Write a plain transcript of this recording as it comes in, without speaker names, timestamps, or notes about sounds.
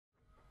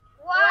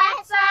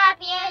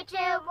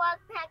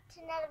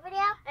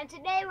And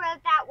today we're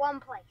at that one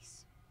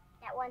place.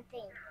 That one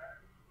thing.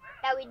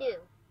 That we do.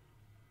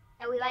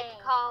 That we like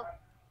to call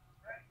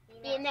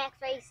BMX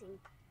racing.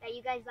 That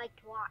you guys like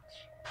to watch.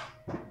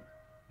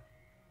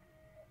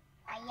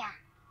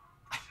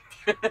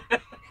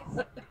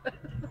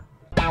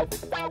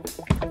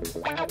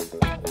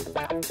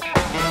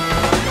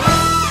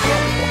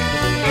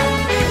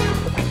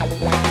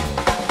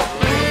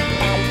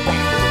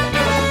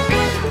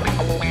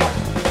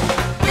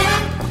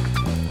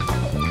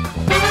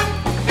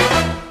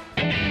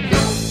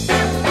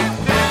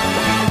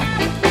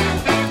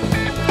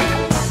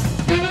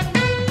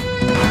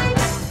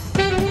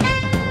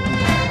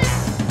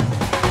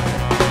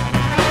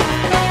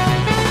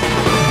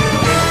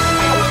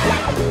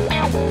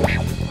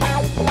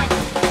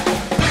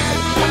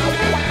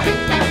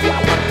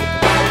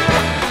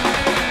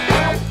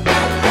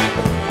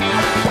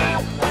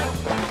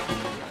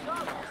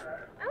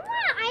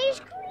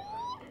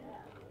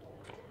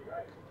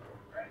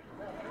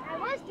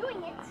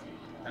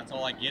 That's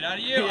all I get out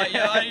of you.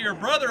 Out of your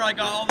brother, I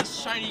got all this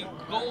shiny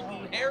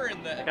golden hair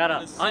in the.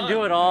 Gotta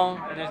undo it all,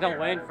 and there's no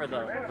wind for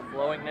the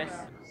flowingness.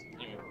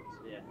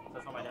 Yeah,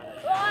 that's how my dad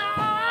is.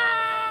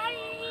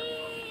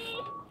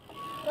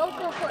 Don't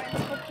go for it.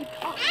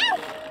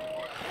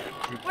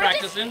 You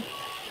practicing?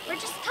 We're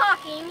just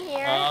talking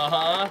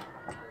here.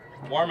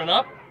 Warming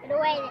up? The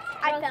way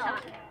I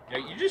felt. Yeah,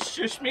 you just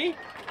shush me?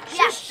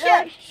 Yeah,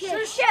 shush.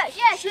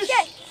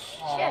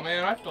 Oh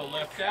man, I feel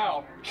left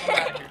out.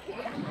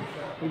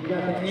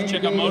 Did you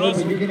check out motos?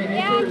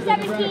 Yeah, I'm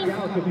 17.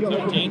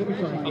 17?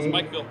 How's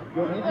Mike feel?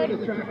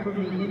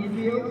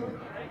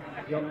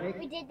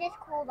 We did this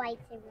cool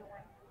lightsaber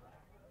one.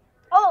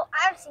 Oh,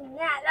 I've seen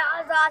that.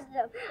 That was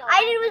awesome.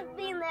 I did was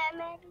being that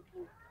magic.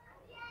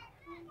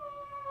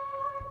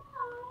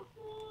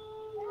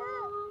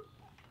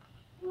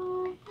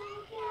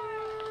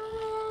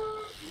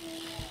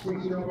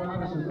 Six-year-old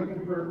Roberts is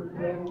looking for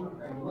Bill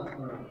and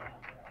Butler.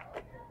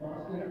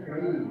 Boston,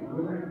 Brady,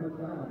 Willard,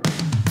 McDonald.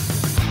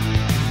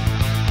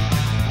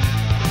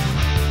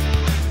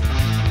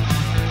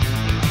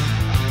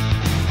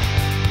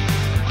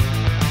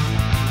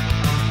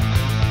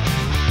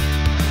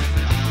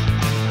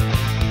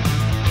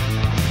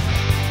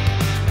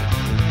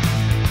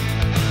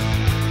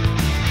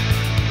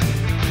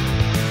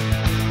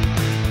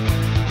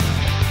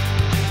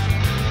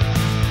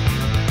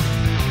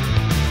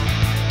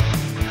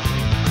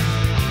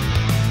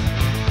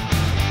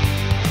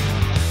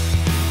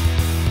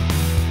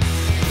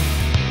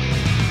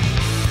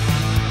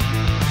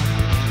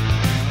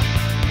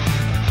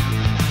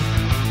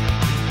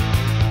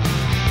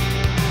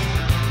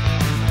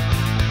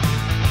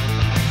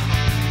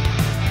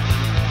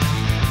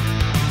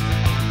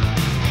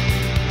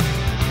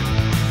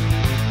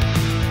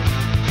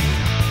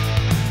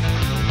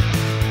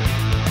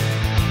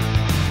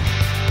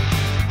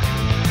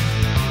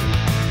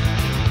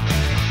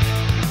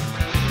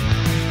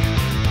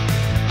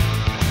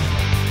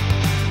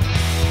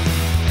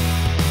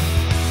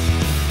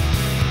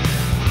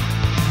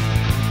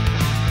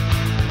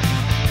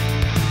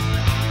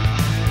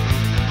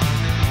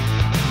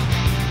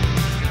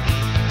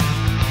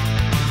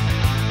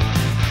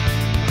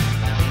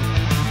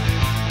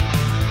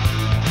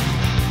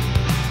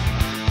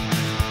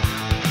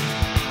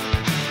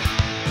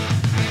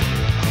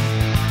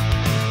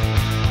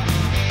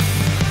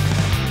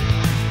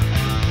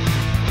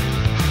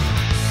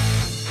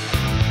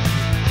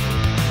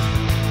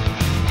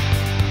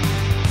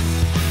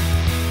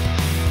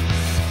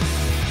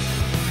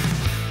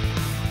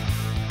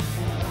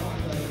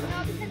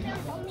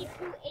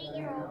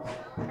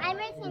 I'm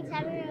racing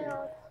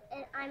 7-year-olds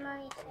and I'm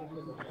only 6.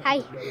 Hi.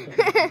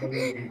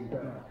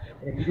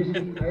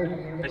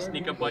 I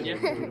sneak up on you.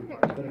 How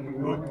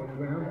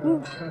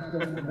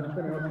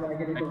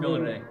you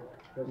feeling today?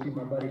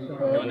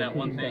 Doing that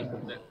one thing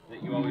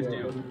that you always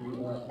do.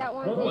 That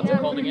one thing. What's it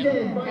called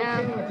again?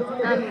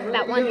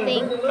 That one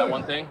thing. That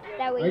one thing?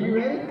 That we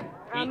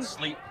Eat,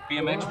 sleep,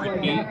 BMX,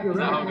 repeat. Is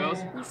that how it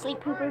goes? You sleep,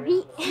 poop,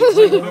 repeat.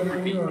 Sleep, poop,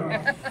 repeat.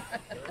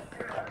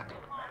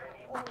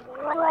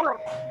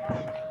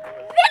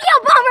 Video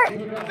bomber!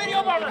 Video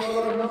bomber!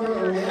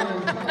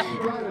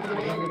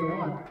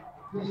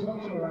 This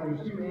functional riders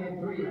 2 and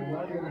 3,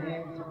 Roger and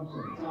Hank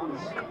Thompson,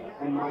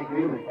 and Mike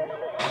Bailey.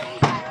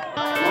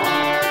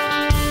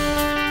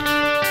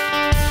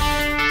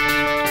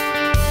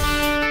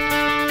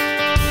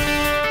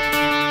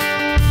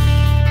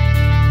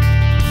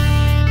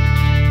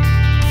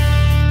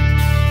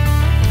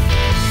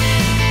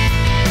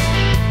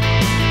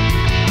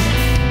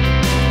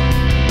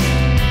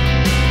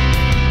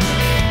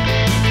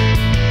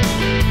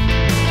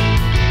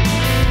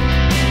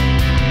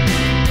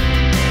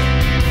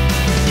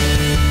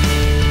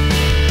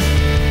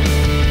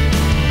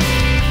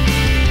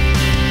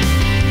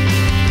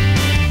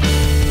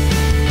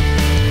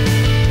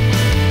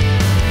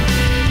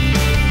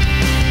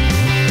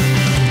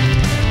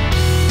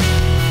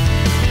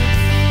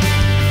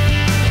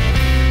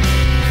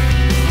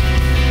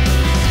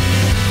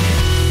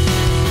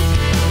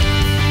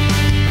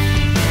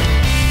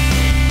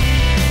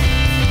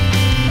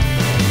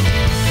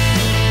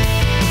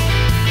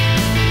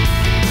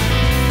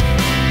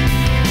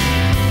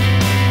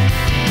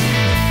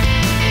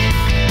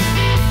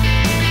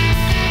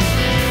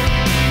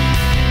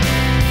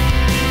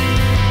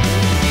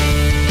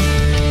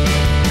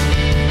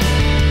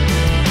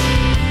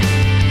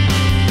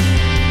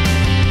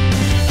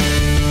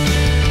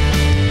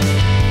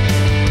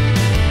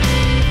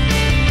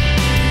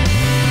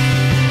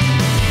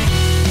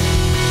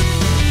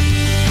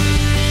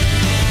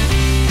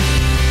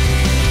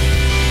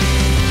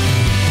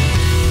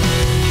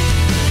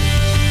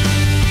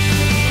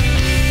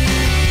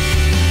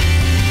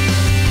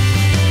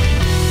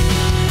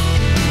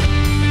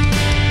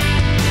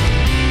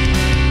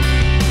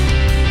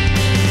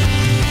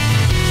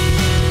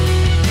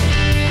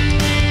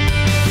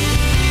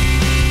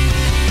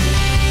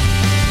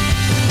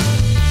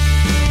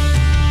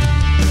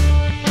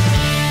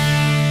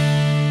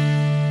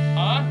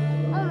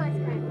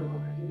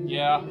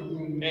 Yeah.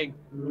 Hey,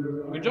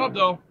 good job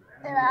though.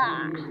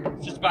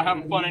 It's just about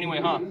having fun anyway,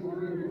 huh?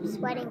 I'm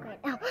sweating right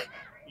now.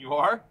 You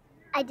are?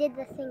 I did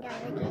the thing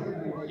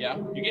again. Yeah,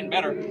 you're getting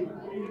better.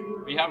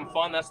 Are you having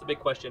fun? That's the big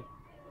question.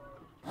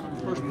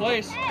 First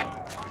place.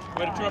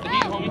 Way to turn up the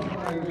heat, homie.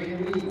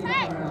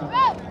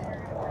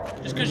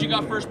 Just because you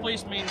got first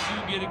place means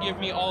you get to give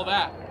me all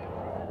that.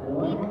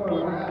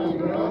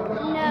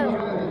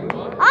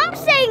 No. I'm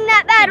saying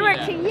that bad word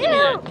to Give me you.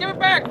 that. Give it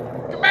back.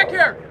 Get back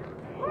here.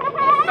 I'm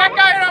a fat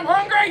guy and I'm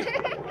hungry.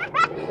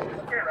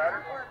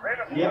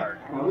 Yeah,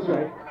 I was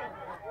right.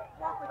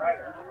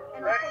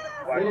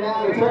 Right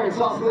now, return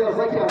Salt Hills.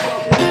 Let's go.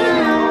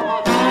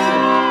 Salt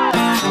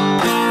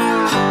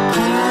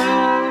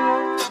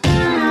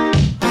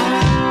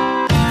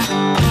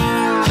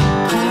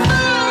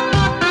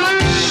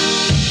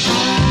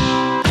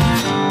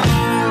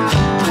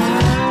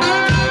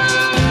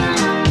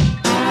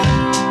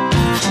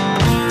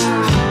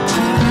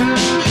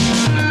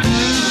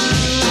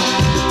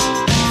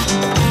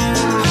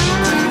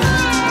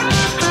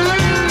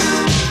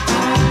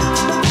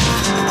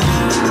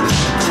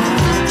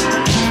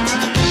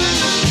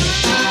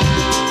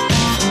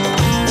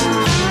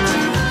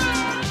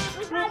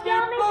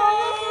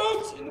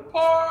In the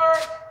park.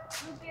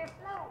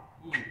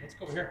 Let's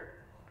go over here.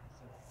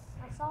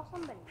 I saw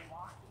somebody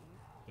walking.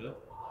 Really?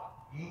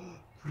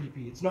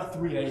 Creepy. It's not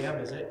 3 a.m.,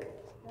 is it?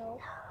 No.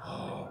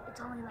 It's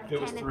only like If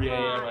it was 10 3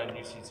 a.m. o'clock. and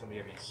you see somebody,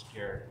 I'd be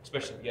scared.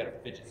 Especially if you had a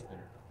fidget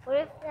spinner. What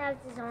if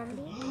that was a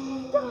zombie?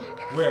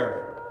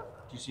 Where?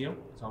 Do you see them?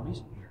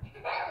 Zombies?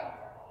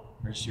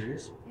 Are you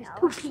serious? There's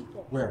 2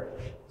 people. Where?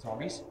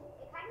 Zombies?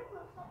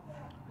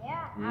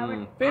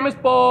 Yeah. Famous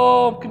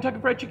Bowl, Kentucky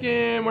Fried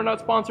Chicken. We're not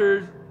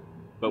sponsored,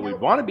 but we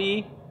want to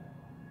be.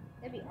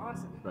 That'd be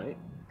awesome. Right?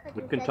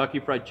 If Kentucky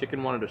Fried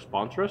Chicken wanted to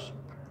sponsor us,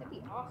 That'd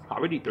be awesome. I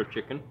would eat their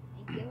chicken.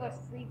 And give us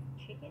free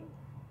chicken?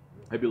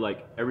 I'd be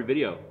like, every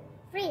video,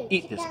 Free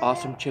eat this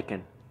awesome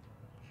chicken.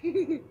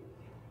 It's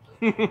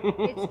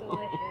delicious.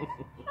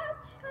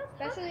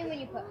 Especially when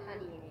you put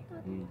honey in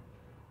it.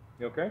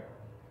 You okay?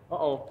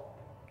 Uh-oh.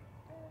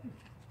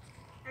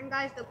 And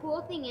guys, the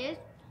cool thing is,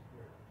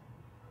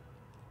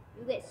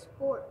 you get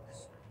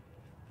sporks.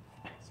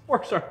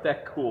 Sporks aren't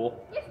that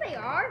cool. Yes, they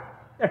are.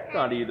 They're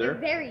not They're either.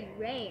 very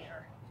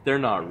rare. They're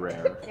not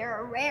rare. They're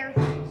a rare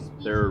species.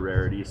 They're a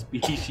rarity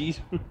species.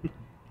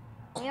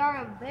 They are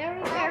a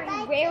very,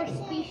 very rare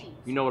species.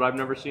 You know what I've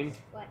never seen?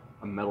 What?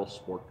 A metal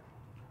spork.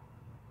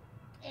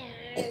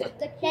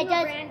 The king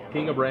of random.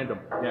 King of Random.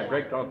 Yeah,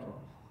 Greg Thompson.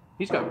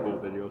 He's got cool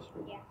videos.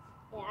 Yeah,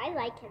 I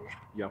like him.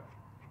 Yeah.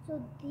 So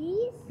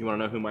these? You want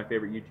to know who my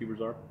favorite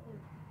YouTubers are?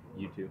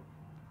 You two.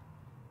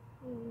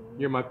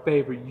 You're my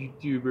favorite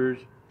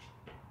YouTubers.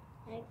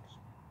 Thanks.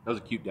 That was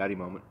a cute daddy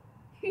moment.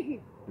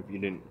 If you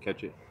didn't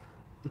catch it.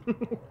 How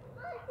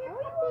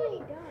are you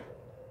done?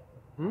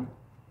 Hmm?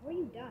 How are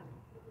you done?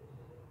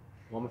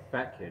 Well, I'm a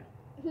fat kid.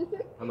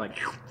 I'm like,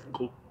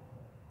 cool.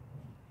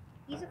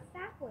 He's a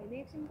fat boy.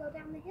 Makes him go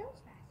down the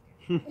hills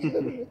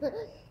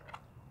faster.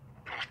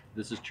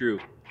 This is true.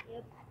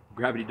 Yep.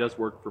 Gravity does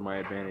work for my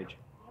advantage.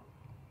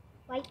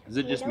 White Is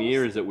it just me,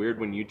 potatoes. or is it weird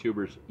when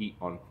YouTubers eat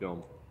on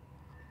film?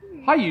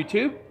 Hi,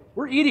 YouTube.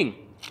 We're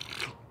eating.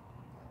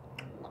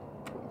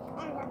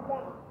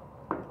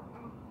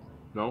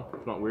 No,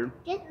 it's not weird.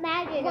 Just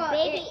imagine a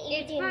baby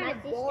eating my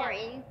sister.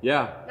 Boring.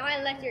 Yeah. Not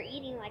unless you're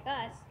eating like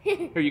us.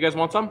 Here, you guys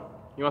want some?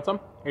 You want some?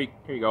 Here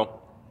you go.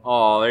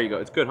 Oh, there you go.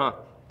 It's good, huh?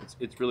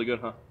 It's really good,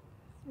 huh?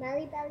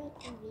 Smelly Belly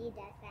TV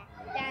does that.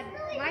 Dad,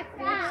 my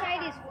food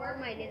side is full,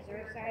 my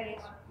dessert side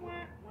is...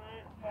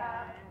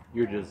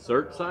 Your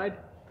dessert side?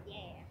 Yeah.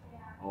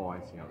 Oh, I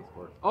see how this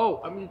works.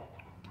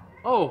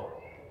 Oh,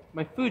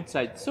 my food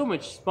side's so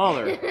much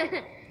smaller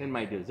than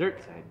my dessert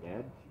side,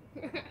 Dad.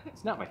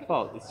 It's not my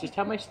fault. It's just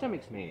how my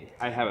stomach's made.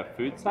 I have a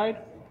food side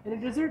and a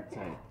dessert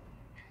side.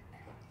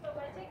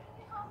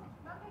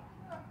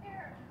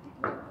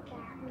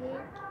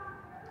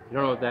 You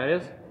don't know what that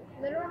is?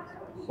 Literal?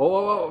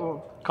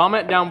 Oh.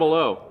 Comment down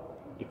below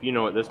if you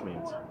know what this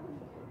means.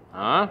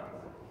 Huh?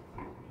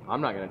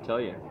 I'm not going to tell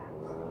you.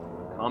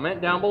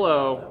 Comment down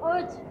below Oh,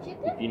 it's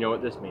chicken? if you know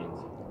what this means.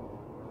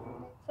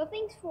 So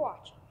thanks for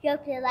watching.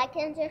 Hope you like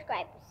and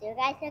subscribe. See you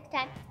guys next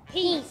time.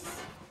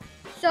 Peace.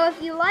 So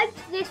if you liked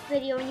this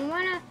video and you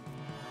want to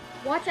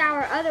watch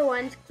our other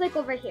ones, click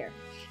over here.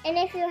 And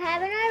if you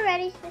haven't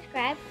already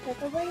subscribed,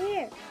 click over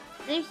here.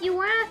 And if you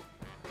want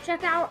to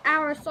check out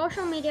our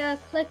social media,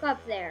 click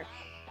up there.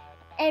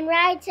 And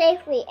ride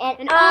safely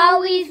and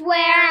always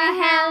wear a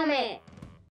helmet.